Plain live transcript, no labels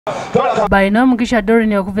Balina omugisha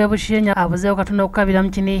Dorini okuva e Bushenya abuzeewo Katonda okukabira mu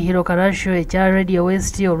Ekinihiro Karasho ekya Radio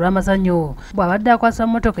West olw'amasanyu bw'abadde akwasa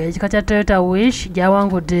mmotoka y'ekika kya Toyota Wish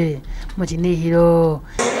gy'awangudde mu Ekinihiro.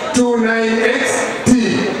 29XT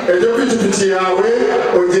ejo pikipiki yawe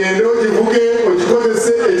ogende ogivuge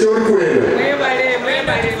ogikozese ekyolikwenda.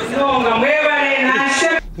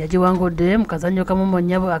 Yagiwangudde mu kazannyo kamu mu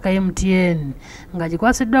nnyabo aka MTN nga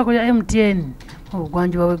gikwasiddwa ku lya MTN mu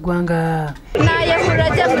bugwanjuba bw'eggwanga.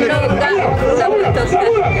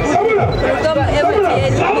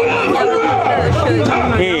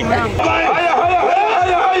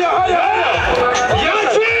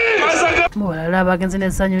 Mu balala abagenzi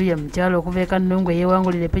n'essanyu lye mukyalo okuva e Kannungu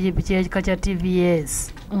yeewangulira epikipiki y'ekika kya TVS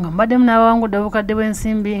nga mbaddemu n'abawangudde obukadde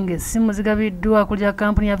bw'ensimbi ng'essimu zigabiddwa ku lya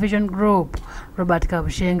kampuni ya Vision Group Robert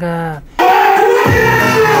Kabushenga.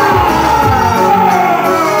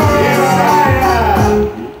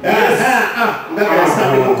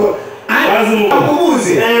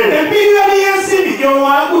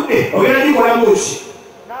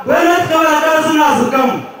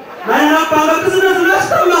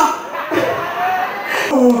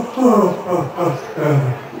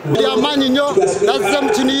 Yamanyi nnyo nazze mu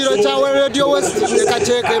Ekinihiro kya Radio West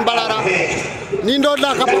ekaceeka embalala nindoda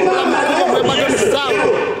akapapula mu kkubo mwebadde musaawa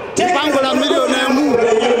mpangula miliyoni emu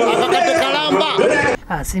akakadde kalamba.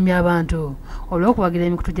 Asiimye abantu olw'okuwagira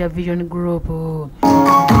emikutu gya Vision Group.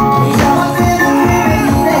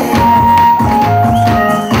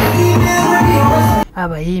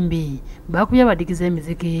 Abayimbi bakubye abadigiza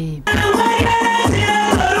emiziki.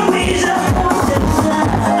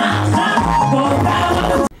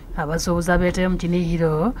 Abasuubuzi abeetayo mu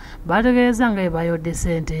Ekinihiro bategeeza nga bayodde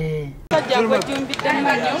ssente.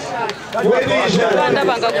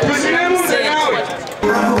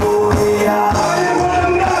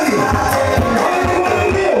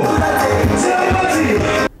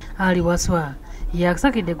 Ali Waswa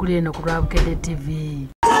yakusakidde eggulu eno ku lwa Bukedde TV.